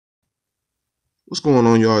What's going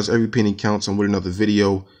on, y'all? It's Every Penny Counts. I'm with another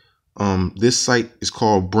video. This site is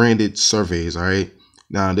called Branded Surveys. All right.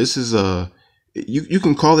 Now, this is you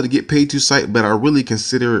can call it a get paid to site, but I really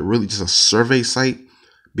consider it really just a survey site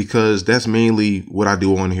because that's mainly what I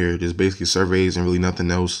do on here. Just basically surveys and really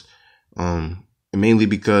nothing else. And mainly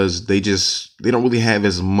because they don't really have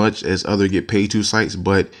as much as other get paid to sites,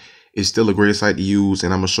 but it's still a great site to use.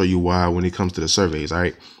 And I'm gonna show you why when it comes to the surveys. All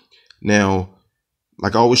right. Now,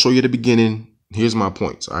 like I always show you at the beginning, here's my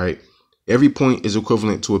points. All right. Every point is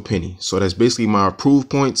equivalent to a penny. So that's basically my approved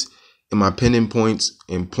points and my pending points,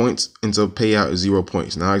 and points until payout is 0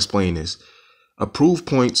 points. Now I'll explain this. Approved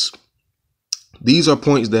points, these are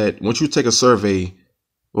points that once you take a survey,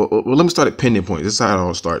 well, let me start at pending points. This is how it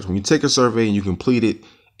all starts. When you take a survey and you complete it,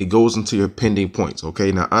 it goes into your pending points.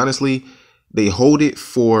 Okay. Now, honestly, they hold it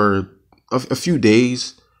for a few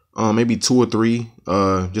days, maybe 2 or 3,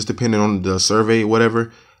 just depending on the survey or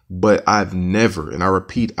whatever. But I've never, and I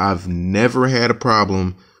repeat, I've never had a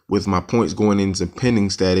problem with my points going into pending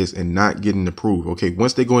status and not getting approved. Okay.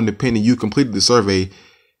 Once they go into pending, you completed the survey,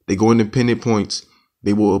 they go into pending points.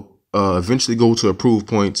 They will eventually go to approved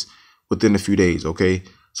points within a few days. Okay.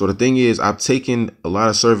 So the thing is, I've taken a lot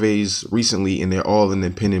of surveys recently and they're all in the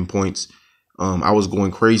pending points. I was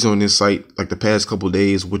going crazy on this site like the past couple of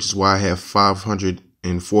days, which is why I have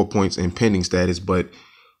 504 points in pending status. But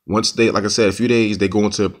once they, like I said, a few days, they go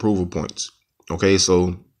into approval points. Okay,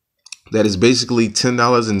 so that is basically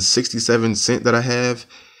 $10.67 that I have.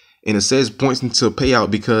 And it says points until payout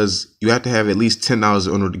because you have to have at least $10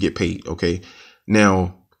 in order to get paid. Okay,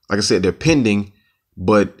 now, like I said, they're pending,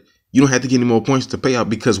 but you don't have to get any more points to pay out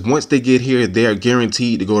because once they get here, they're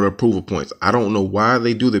guaranteed to go to approval points. I don't know why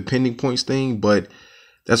they do the pending points thing, but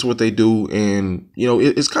that's what they do. And, you know,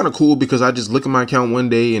 it's kind of cool because I just look at my account one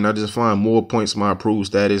day and I just find more points in my approved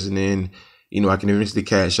status. And then, you know, I can eventually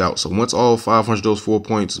cash out. So once all 500 of those 4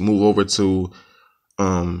 points move over to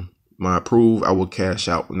my approved, I will cash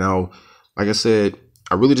out. Now, like I said,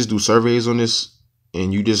 I really just do surveys on this.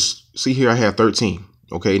 And you just see here, I have 13.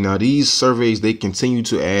 Okay, now these surveys, they continue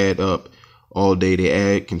to add up all day. They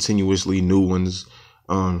add continuously new ones.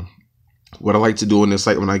 What I like to do on this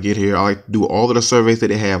site when I get here, I like to do all of the surveys that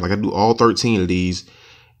they have. Like I do all 13 of these,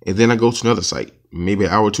 and then I go to another site. Maybe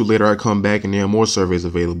an hour or two later, I come back and there are more surveys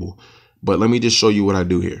available. But let me just show you what I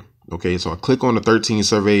do here. Okay, so I click on the 13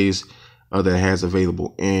 surveys that it has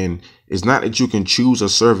available. And it's not that you can choose a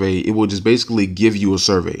survey. It will just basically give you a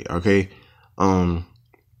survey. Okay.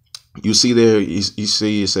 You see there, you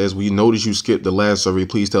see it says, we notice you skipped the last survey.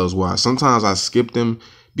 Please tell us why. Sometimes I skip them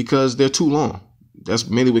because they're too long. That's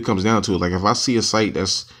mainly what it comes down to. Like if I see a site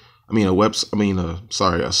that's,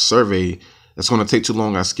 a survey that's going to take too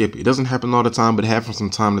long, I skip it. It doesn't happen all the time, but it happens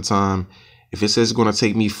from time to time. If it says it's going to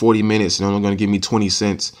take me 40 minutes and only going to give me 20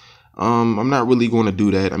 cents, I'm not really going to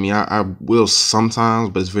do that. I mean, I will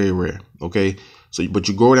sometimes, but it's very rare. Okay. So, but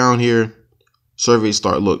you go down here, surveys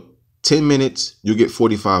start, look. 10 minutes, you'll get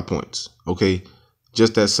 45 points. Okay,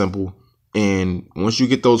 just that simple. And once you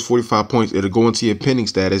get those 45 points, it'll go into your pending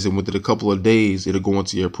status, and within a couple of days, it'll go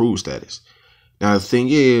into your approved status. Now, the thing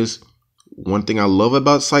is, one thing I love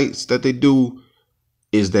about sites that they do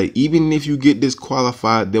is that even if you get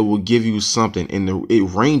disqualified, they will give you something, and it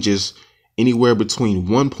ranges anywhere between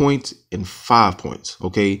 1 point and 5 points.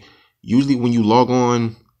 Okay, usually when you log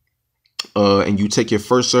on and you take your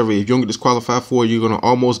first survey, if you don't get disqualified for it, you're gonna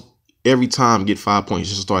almost every time get 5 points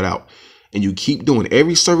just to start out, and you keep doing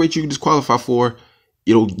every survey you disqualify for,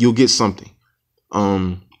 you'll get something.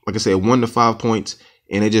 Like I said, 1 to 5 points,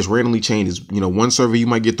 and it just randomly changes. You know, one survey you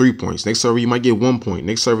might get 3 points, next survey you might get 1 point,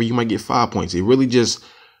 next survey you might get 5 points. It really just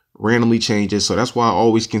randomly changes. So that's why I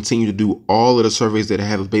always continue to do all of the surveys that I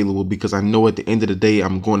have available, because I know at the end of the day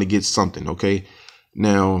I'm going to get something. Okay,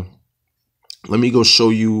 now let me go show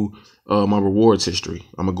you my rewards history.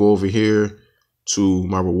 I'm gonna go over here to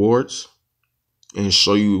my rewards and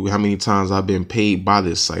show you how many times I've been paid by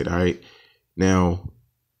this site. All right, now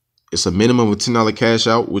it's a minimum of $10 cash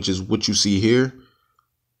out, which is what you see here.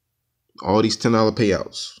 All these $10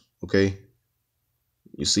 payouts. Okay,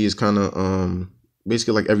 you see it's kind of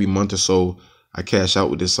basically like every month or so I cash out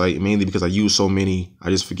with this site, mainly because I use so many I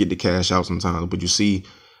just forget to cash out sometimes. But you see,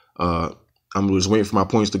 I'm just waiting for my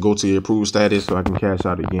points to go to the approved status so I can cash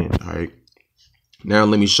out again. All right, now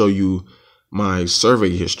let me show you my survey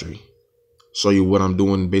history, show you what I'm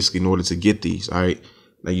doing basically in order to get these. All right,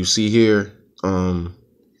 now you see here,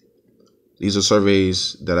 these are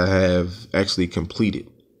surveys that I have actually completed.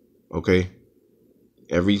 Okay,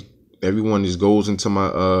 everyone just goes into my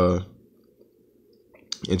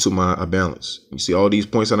balance. You see all these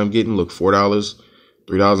points that I'm getting. Look, $4,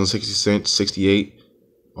 $3.60, 68,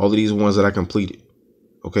 All of these ones that I completed.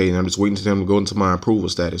 Okay, and I'm just waiting for them to go into my approval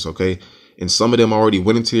status. Okay, and some of them already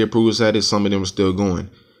went into the approval status. Some of them are still going.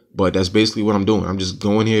 But that's basically what I'm doing. I'm just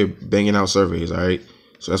going here, banging out surveys. All right,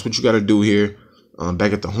 so that's what you got to do here.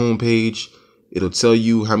 Back at the home page, it'll tell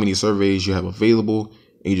you how many surveys you have available,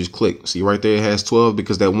 and you just click. See right there, it has 12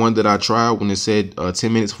 because that one that I tried when it said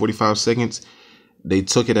 10 minutes 45 seconds, they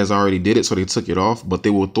took it as I already did it, so they took it off. But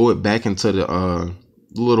they will throw it back into the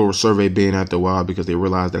little survey bin after a while because they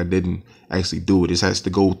realized that I didn't actually do it. This has to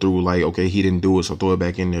go through like, okay, he didn't do it, so throw it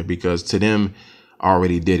back in there, because to them, I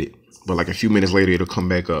already did it. But like a few minutes later, it'll come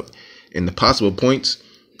back up. And the possible points,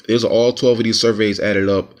 there's all 12 of these surveys added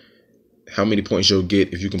up, how many points you'll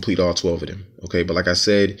get if you complete all 12 of them. Okay, but like I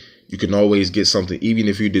said, you can always get something. Even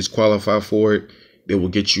if you disqualify for it, they will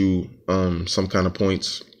get you some kind of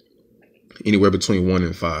points, anywhere between 1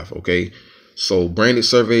 and 5. Okay, so branded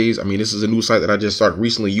surveys, I mean, this is a new site that I just started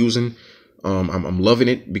recently using. I'm loving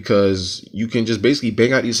it because you can just basically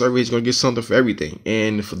bang out these surveys. You're gonna get something for everything.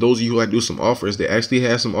 And for those of you who like to do some offers, they actually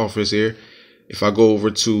have some offers here. If I go over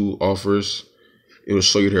to offers, it will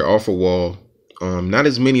show you their offer wall. Not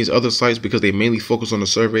as many as other sites because they mainly focus on the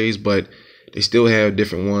surveys, but they still have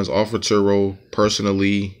different ones. Offer Turo,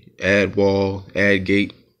 Personally, Ad Wall, Ad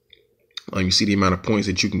Gate. You see the amount of points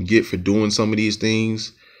that you can get for doing some of these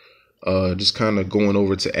things. Just kind of going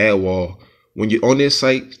over to Ad Wall. When you're on this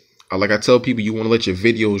site, like I tell people, you want to let your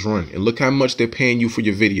videos run, and look how much they're paying you for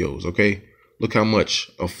your videos. Okay, look how much,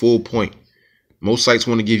 a full point. Most sites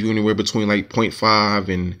want to give you anywhere between like 0.5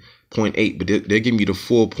 and 0.8, but they're giving you the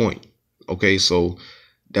full point. Okay, so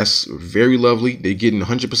that's very lovely. They're getting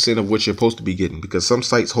 100% of what you're supposed to be getting, because some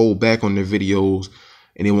sites hold back on their videos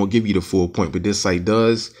and they won't give you the full point, but this site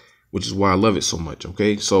does, which is why I love it so much.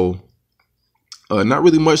 Okay, so not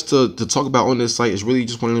really much to talk about on this site. It's really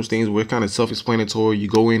just one of those things where it's kind of self-explanatory. You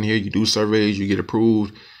go in here, you do surveys, you get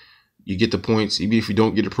approved, you get the points. Even if you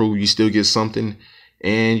don't get approved, you still get something,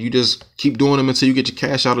 and you just keep doing them until you get your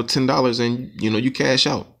cash out of $10, and you cash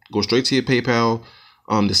out. Go straight to your PayPal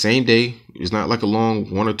the same day. It's not like a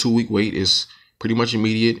long 1 or 2 week wait. It's pretty much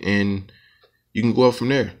immediate, and you can go up from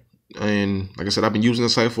there. And like I said, I've been using the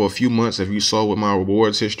site for a few months. If you saw with my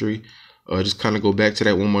rewards history, just kind of go back to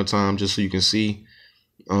that one more time just so you can see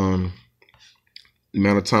the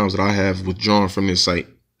amount of times that I have withdrawn from this site.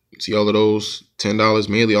 See all of those $10,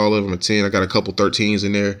 mainly all of them are 10. I got a couple 13s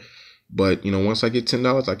in there, but once I get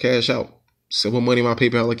 $10, I cash out. Simple money in my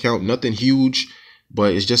PayPal account, nothing huge,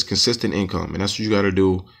 but it's just consistent income, and that's what you got to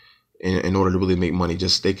do in order to really make money.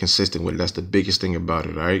 Just stay consistent with it. That's the biggest thing about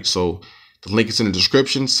it. All right, so the link is in the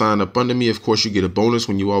description. Sign up under me. Of course, you get a bonus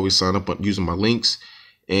when you always sign up using my links.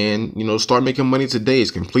 And, start making money today.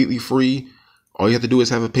 It's completely free. All you have to do is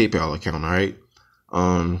have a PayPal account, all right?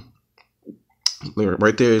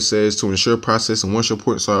 Right there it says, to ensure process, and once your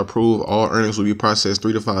points are approved, all earnings will be processed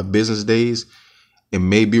 3 to 5 business days and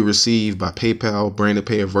may be received by PayPal, branded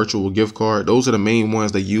pay, or virtual gift card. Those are the main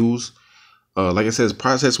ones they use. Like I said, it's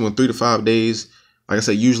processed within 3 to 5 days. Like I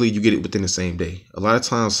said, usually you get it within the same day. A lot of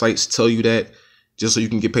times sites tell you that just so you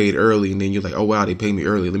can get paid early, and then you're like, oh wow, they paid me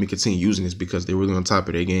early, let me continue using this, because they're really on top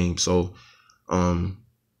of their game. So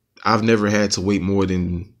I've never had to wait more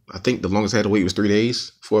than, I think the longest I had to wait was 3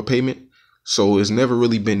 days for a payment. So it's never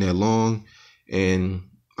really been that long. And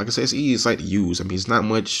like I said, it's an easy site to use. I mean, it's not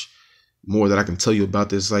much more that I can tell you about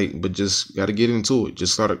this site, but just got to get into it.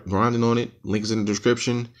 Just start grinding on it. Links in the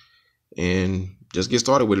description, and just get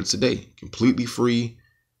started with it today. Completely free.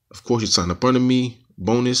 Of course, you sign up under me.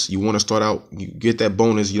 Bonus, you want to start out, you get that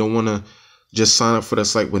bonus. You don't want to just sign up for that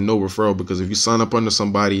site with no referral, because if you sign up under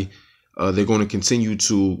somebody, they're going to continue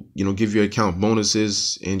to give your account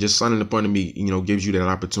bonuses, and just signing up under me gives you that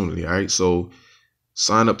opportunity. All right, so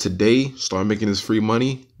sign up today, start making this free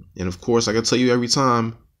money. And of course, like I tell you every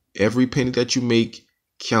time, every penny that you make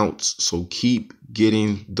counts. So keep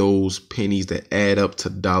getting those pennies that add up to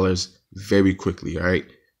dollars very quickly. All right,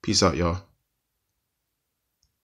 peace out, y'all.